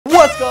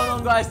What's going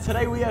on, guys?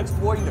 Today we are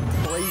exploring the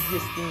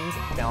craziest things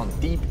found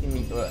deep in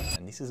the earth,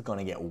 and this is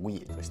gonna get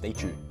weird, so stay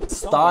tuned.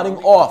 Starting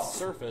off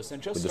surface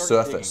and just with the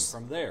start surface.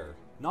 digging from there.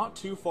 Not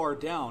too far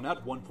down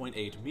at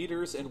 1.8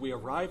 meters, and we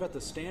arrive at the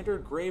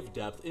standard grave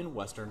depth in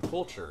Western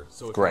culture.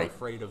 So if you're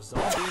afraid of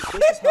zombies,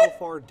 this is how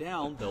far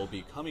down they'll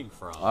be coming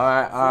from. All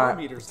right, 4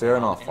 meters fair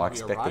down, enough. And I we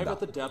expected arrive that. at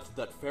the depth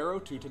that Pharaoh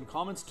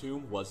Tutankhamun's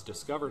tomb was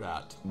discovered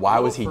at. Why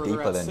A was he little further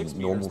deeper at than 6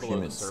 normal meters below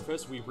humans? the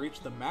surface, we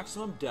reach the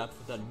maximum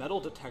depth that metal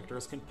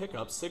detectors can pick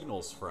up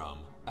signals from.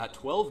 At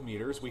 12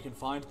 meters, we can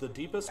find the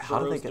deepest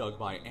burrows dug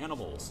by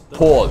animals.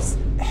 Pause.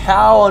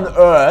 How on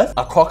earth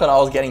are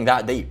crocodiles getting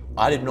that deep?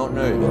 I did not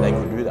know that they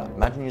could do that.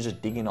 Imagine you're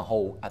just digging a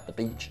hole at the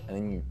beach and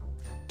then you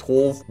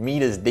 12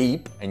 meters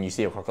deep and you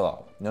see a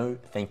crocodile. No,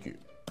 thank you.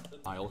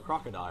 Nile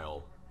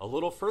crocodile. A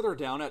little further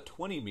down at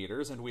 20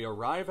 meters, and we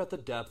arrive at the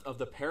depth of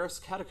the Paris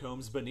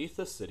catacombs beneath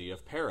the city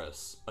of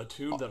Paris, a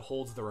tomb that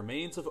holds the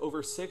remains of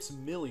over 6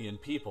 million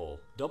people.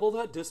 Double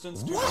that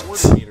distance to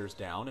 40 meters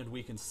down, and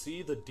we can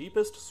see the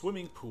deepest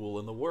swimming pool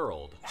in the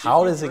world.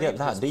 How does it get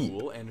that deep?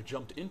 Pool and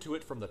jumped into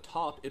it from the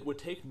top, it would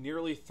take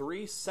nearly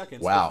 3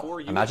 seconds Wow, before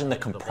you imagine the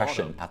hit the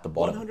compression bottom. at the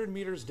bottom. 100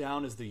 meters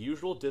down is the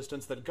usual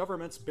distance that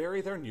governments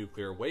bury their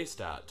nuclear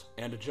waste at.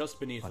 And just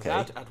beneath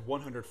that, at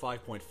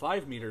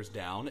 105.5 meters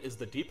down, is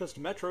the deepest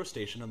metro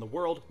station in the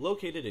world,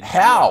 located in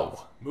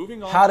How?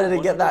 Moving on, How did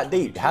it get that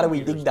deep? How do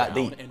we dig that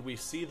deep? And we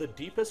see the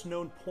deepest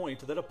known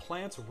point that a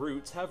plant's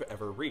roots have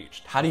ever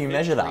reached. How do you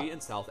measure that? In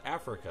South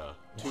Africa,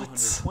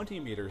 220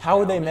 meters. How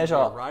would they down, measure?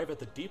 and we arrive at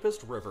the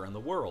deepest river in the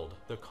world,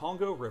 the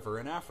Congo River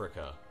in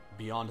Africa.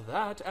 Beyond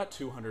that, at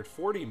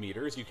 240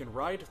 meters, you can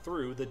ride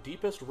through the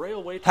deepest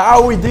railway.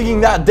 How are we digging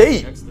that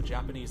deep? Next, the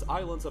Japanese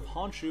islands of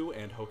Honshu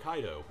and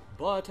Hokkaido.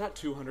 But at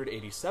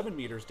 287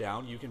 meters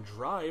down, you can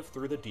drive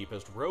through the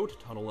deepest road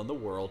tunnel in the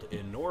world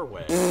in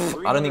Norway.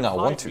 I don't think I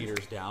want to. 305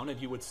 meters down,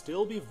 and you would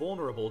still be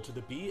vulnerable to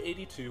the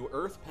B-82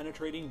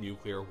 Earth-penetrating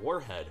nuclear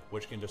warhead,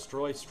 which can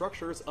destroy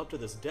structures up to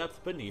this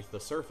depth beneath the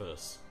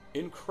surface.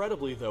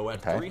 Incredibly, though,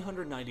 at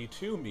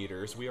 392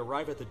 meters, we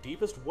arrive at the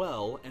deepest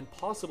well and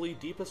possibly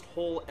deepest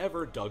hole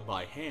ever dug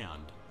by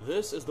hand.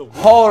 This is the...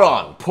 Hold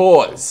on,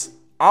 pause.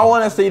 I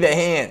want to see the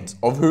hands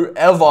of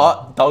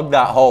whoever dug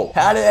that hole.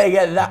 How did they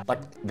get that? Like,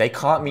 they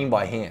can't mean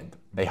by hand.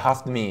 They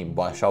have to mean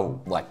by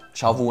shovel, like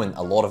shovel and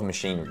a lot of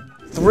machinery.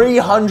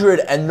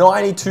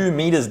 392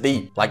 meters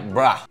deep. Like,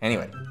 bruh.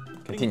 Anyway.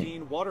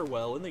 Continue. Water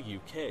well in the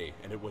UK,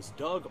 and it was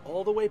dug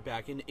all the way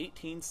back in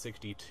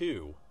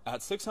 1862.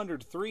 At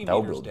 603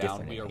 meters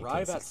down, we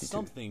arrive at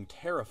something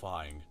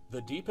terrifying.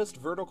 The deepest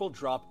vertical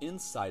drop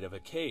inside of a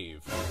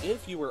cave.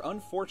 If you were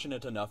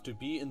unfortunate enough to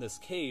be in this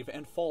cave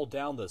and fall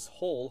down this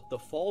hole, the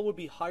fall would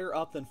be higher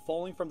up than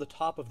falling from the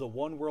top of the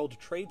One World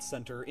Trade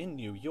Center in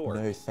New York.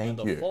 No, thank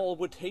you. And the fall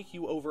would take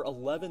you over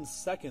 11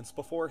 seconds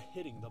before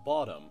hitting the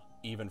bottom.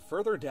 Even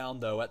further down,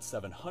 though, at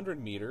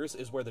 700 meters,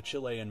 is where the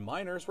Chilean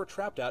miners were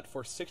trapped at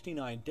for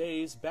 69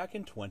 days back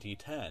in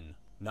 2010.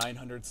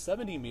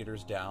 970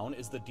 meters down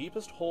is the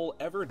deepest hole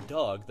ever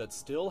dug that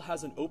still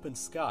has an open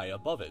sky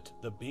above it,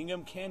 the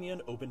Bingham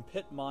Canyon open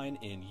pit mine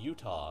in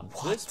Utah.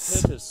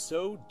 This pit is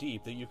so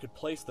deep that you could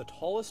place the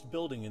tallest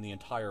building in the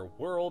entire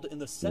world in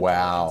the center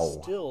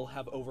and still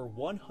have over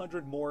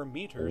 100 more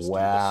meters to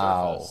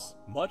the surface.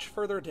 Much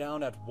further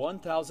down at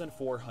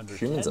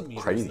 1,410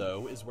 meters,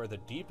 though, is where the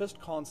deepest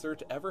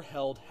concert ever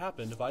held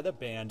happened by the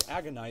band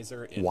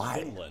Agonizer in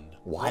Finland.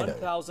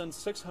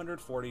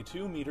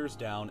 1,642 meters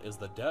down is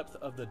the depth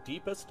of the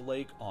deepest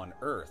lake on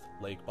Earth,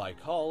 Lake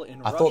Baikal in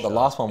Russia. I thought the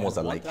last one was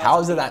a lake. How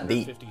is it that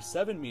deep?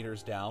 57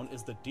 meters down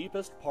is the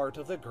deepest part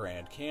of the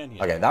Grand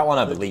Canyon. Okay, that one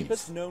I believe. The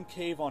deepest known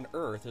cave on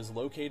Earth is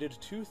located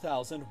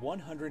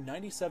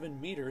 2,197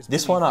 meters.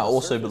 This one I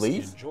also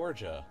believe. In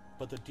Georgia.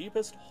 But the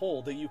deepest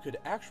hole that you could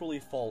actually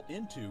fall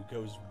into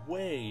goes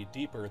way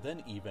deeper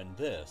than even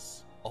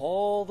this.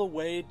 All the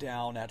way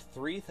down at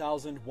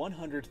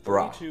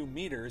 3,132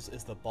 meters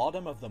is the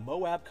bottom of the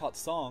Moab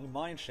Katsong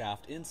mine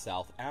shaft in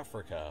South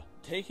Africa.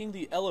 Taking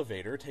the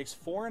elevator takes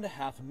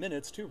 4.5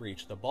 minutes to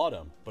reach the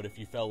bottom, but if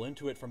you fell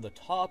into it from the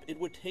top, it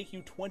would take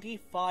you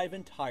 25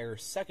 entire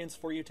seconds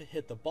for you to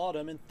hit the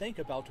bottom and think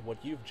about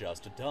what you've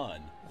just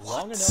done.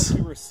 Long enough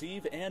to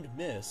receive and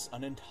miss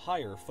an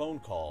entire phone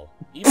call.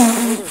 Even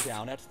further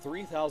down at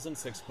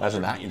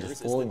 3,600 meters is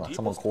the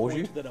deepest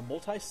point that a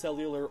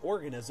multicellular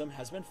organism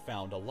has been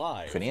found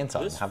alive. Could answer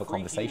and have a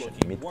conversation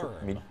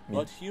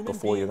But human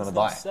beings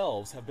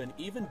themselves have been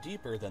even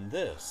deeper than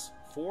this.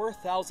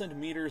 4,000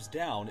 meters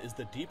down is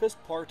the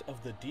deepest part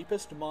of the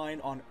deepest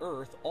mine on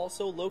Earth,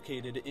 also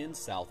located in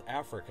South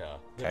Africa.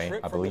 The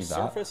trip from the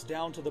surface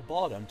down to the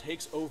bottom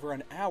takes over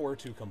an hour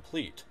to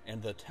complete,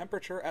 and the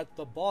temperature at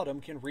the bottom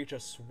can reach a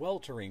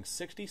sweltering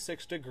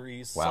 66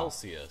 degrees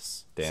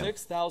Celsius.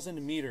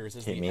 6,000 meters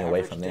is the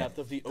average depth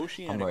of the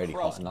oceanic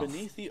crust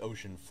beneath the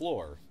ocean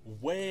floor.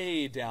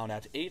 Way down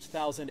at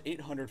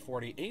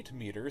 8,848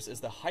 meters is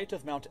the height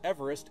of Mount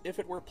Everest if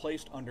it were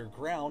placed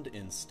underground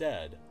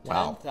instead.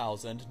 10,000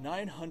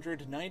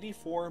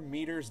 11,994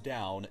 meters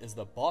down is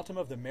the bottom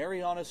of the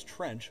Marianas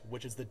Trench,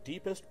 which is the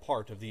deepest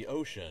part of the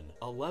ocean.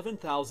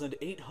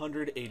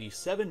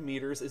 11,887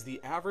 meters is the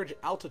average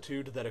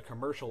altitude that a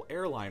commercial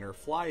airliner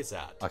flies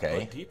at. Okay.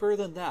 But deeper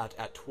than that,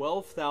 at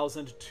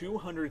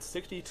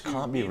 12,262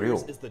 Can't be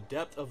meters, real. is the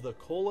depth of the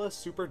Kola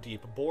Super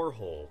Deep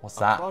Borehole. What's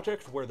a that?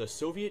 project where the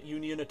Soviet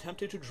Union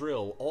attempted to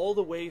drill all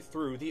the way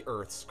through the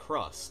Earth's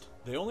crust.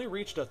 They only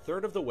reached a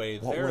third of the way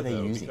there,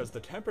 though, because the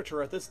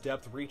temperature at this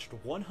depth reached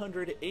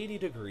 180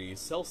 degrees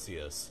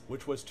Celsius,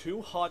 which was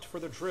too hot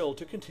for the drill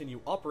to continue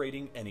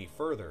operating any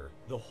further.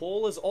 The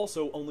hole is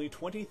also only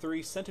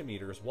 23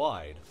 centimeters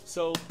wide,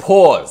 so...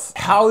 Pause.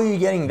 How are you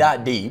getting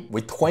that deep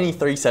with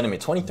 23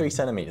 centimeters? 23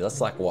 centimeters,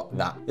 that's like what?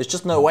 That. There's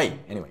just no way.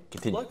 Anyway,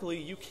 continue.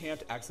 Luckily, you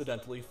can't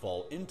accidentally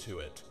fall into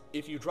it.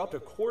 If you dropped a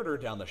quarter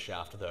down the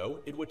shaft, though,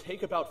 it would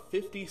take about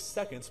 50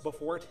 seconds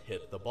before it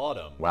hit the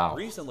bottom. Wow.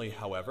 Recently,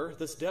 however,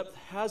 this depth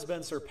has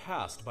been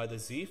surpassed by the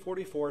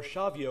Z44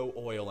 Shavio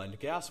oil and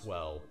gas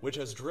well, which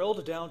has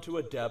drilled down to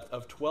a depth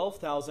of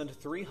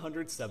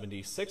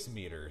 12,376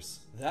 meters.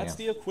 That's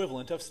the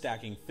equivalent of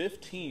stacking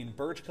 15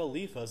 Burj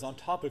Khalifas on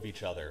top of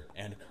each other,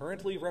 and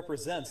currently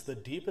represents the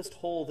deepest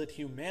hole that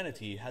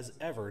humanity has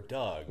ever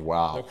dug.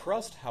 Wow. The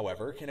crust,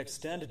 however, can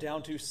extend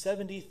down to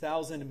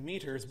 70,000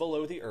 meters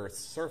below the Earth's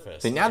surface.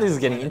 See, now this is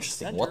getting The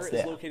interesting. center What's there?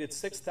 is located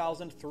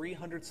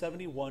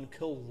 6,371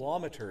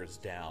 kilometers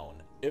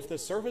down. If the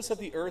surface of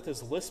the Earth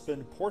is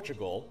Lisbon,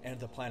 Portugal, and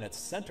the planet's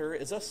center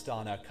is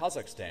Astana,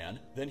 Kazakhstan,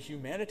 then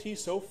humanity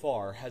so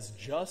far has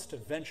just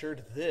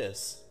ventured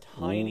this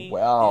tiny,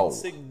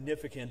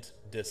 insignificant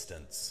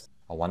distance.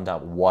 I wonder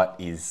what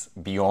is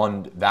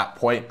beyond that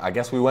point. I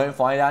guess we won't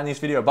find out in this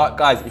video. But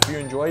guys, if you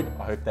enjoyed,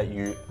 I hope that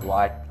you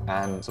like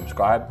and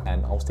subscribe,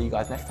 and I'll see you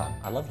guys next time.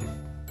 I love you.